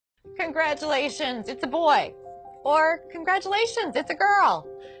Congratulations, it's a boy. Or congratulations, it's a girl.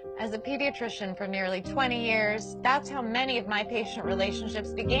 As a pediatrician for nearly 20 years, that's how many of my patient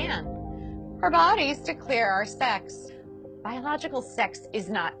relationships began. Our bodies declare our sex. Biological sex is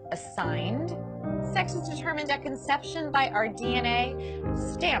not assigned. Sex is determined at conception by our DNA,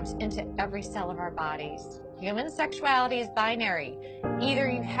 stamped into every cell of our bodies. Human sexuality is binary. Either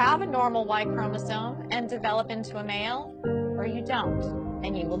you have a normal Y chromosome and develop into a male, or you don't,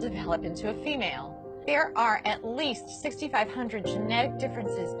 and you will develop into a female. There are at least 6,500 genetic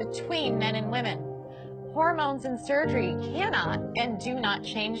differences between men and women. Hormones and surgery cannot and do not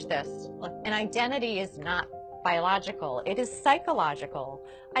change this. An identity is not biological, it is psychological.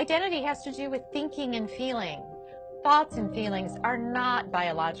 Identity has to do with thinking and feeling. Thoughts and feelings are not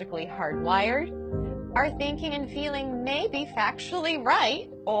biologically hardwired. Our thinking and feeling may be factually right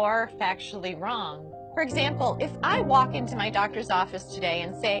or factually wrong. For example, if I walk into my doctor's office today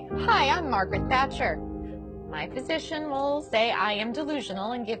and say, "Hi, I'm Margaret Thatcher," my physician will say I am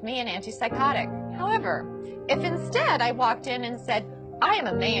delusional and give me an antipsychotic. However, if instead I walked in and said, "I am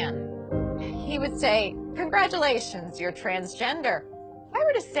a man," he would say, "Congratulations, you're transgender." If I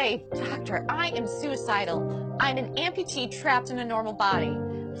were to say, "Doctor, I am suicidal. I'm an amputee trapped in a normal body.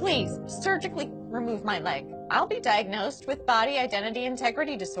 Please surgically remove my leg," I'll be diagnosed with body identity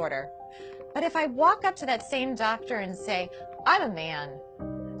integrity disorder. But if I walk up to that same doctor and say, "I'm a man,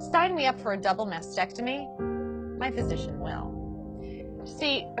 sign me up for a double mastectomy," my physician will.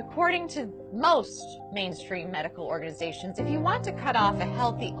 See, according to most mainstream medical organizations, if you want to cut off a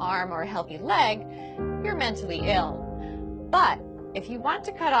healthy arm or a healthy leg, you're mentally ill. But if you want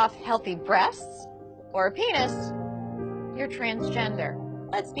to cut off healthy breasts or a penis, you're transgender.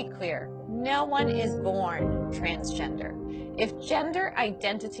 Let's be clear, no one is born transgender. If gender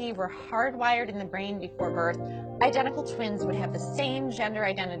identity were hardwired in the brain before birth, identical twins would have the same gender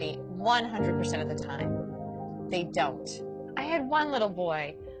identity 100% of the time. They don't. I had one little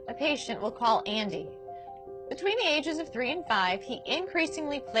boy, a patient we'll call Andy. Between the ages of 3 and 5, he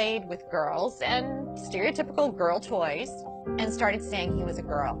increasingly played with girls and stereotypical girl toys and started saying he was a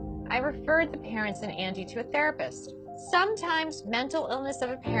girl. I referred the parents and Andy to a therapist. Sometimes mental illness of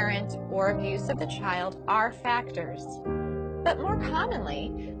a parent or abuse of the child are factors. But more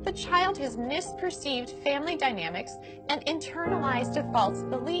commonly, the child has misperceived family dynamics and internalized a false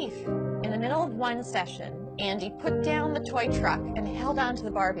belief. In the middle of one session, Andy put down the toy truck and held on to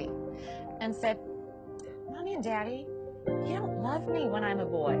the Barbie and said, "Mommy and Daddy, you don't love me when I'm a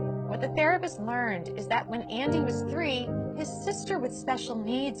boy." What the therapist learned is that when Andy was 3, his sister with special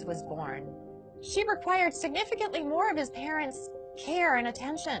needs was born. She required significantly more of his parents' care and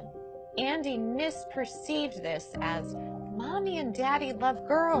attention. Andy misperceived this as, "Mommy and Daddy love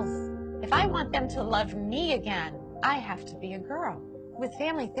girls. If I want them to love me again, I have to be a girl." With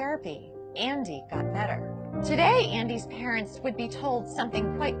family therapy, Andy got better. Today, Andy's parents would be told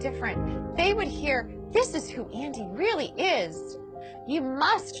something quite different. They would hear, "This is who Andy really is. You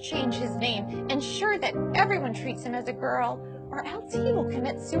must change his name, ensure that everyone treats him as a girl, or else he will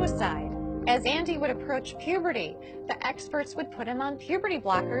commit suicide." As Andy would approach puberty, the experts would put him on puberty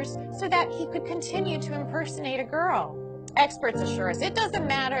blockers so that he could continue to impersonate a girl. Experts assure us it doesn't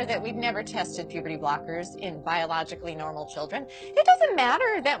matter that we've never tested puberty blockers in biologically normal children. It doesn't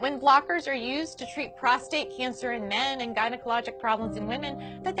matter that when blockers are used to treat prostate cancer in men and gynecologic problems in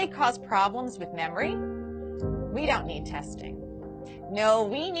women, that they cause problems with memory. We don't need testing. No,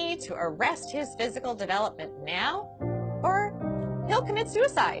 we need to arrest his physical development now, or he'll commit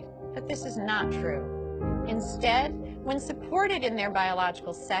suicide. But this is not true. Instead, when supported in their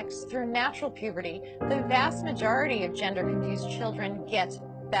biological sex through natural puberty, the vast majority of gender-confused children get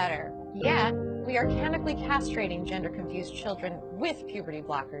better. Yet, we are chemically castrating gender-confused children with puberty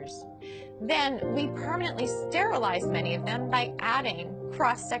blockers. Then, we permanently sterilize many of them by adding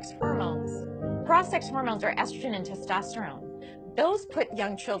cross-sex hormones. Cross-sex hormones are estrogen and testosterone. Those put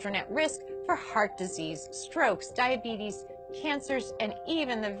young children at risk for heart disease, strokes, diabetes, cancers, and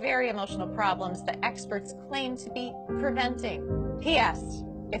even the very emotional problems that experts claim to be preventing. P.S.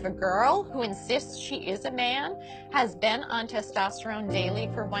 If a girl who insists she is a man has been on testosterone daily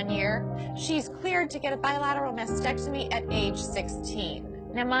for 1 year, she's cleared to get a bilateral mastectomy at age 16.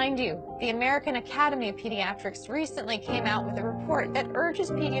 Now, mind you, the American Academy of Pediatrics recently came out with a report that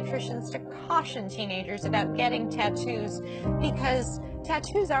urges pediatricians to caution teenagers about getting tattoos because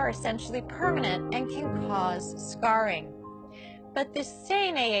tattoos are essentially permanent and can cause scarring. But this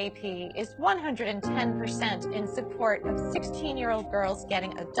same AAP is 110% in support of 16-year-old girls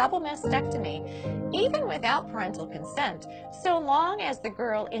getting a double mastectomy, even without parental consent, so long as the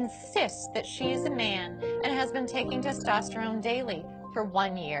girl insists that she is a man and has been taking testosterone daily for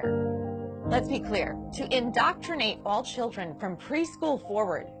 1 year. Let's be clear, to indoctrinate all children from preschool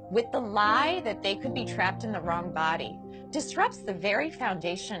forward with the lie that they could be trapped in the wrong body disrupts the very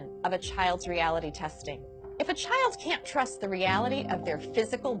foundation of a child's reality testing. If a child can't trust the reality of their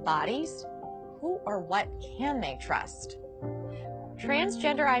physical bodies, who or what can they trust?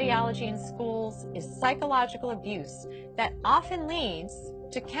 Transgender ideology in schools is psychological abuse that often leads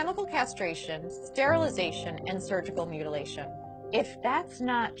to chemical castration, sterilization, and surgical mutilation. If that's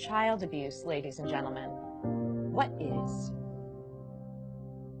not child abuse, ladies and gentlemen, what is?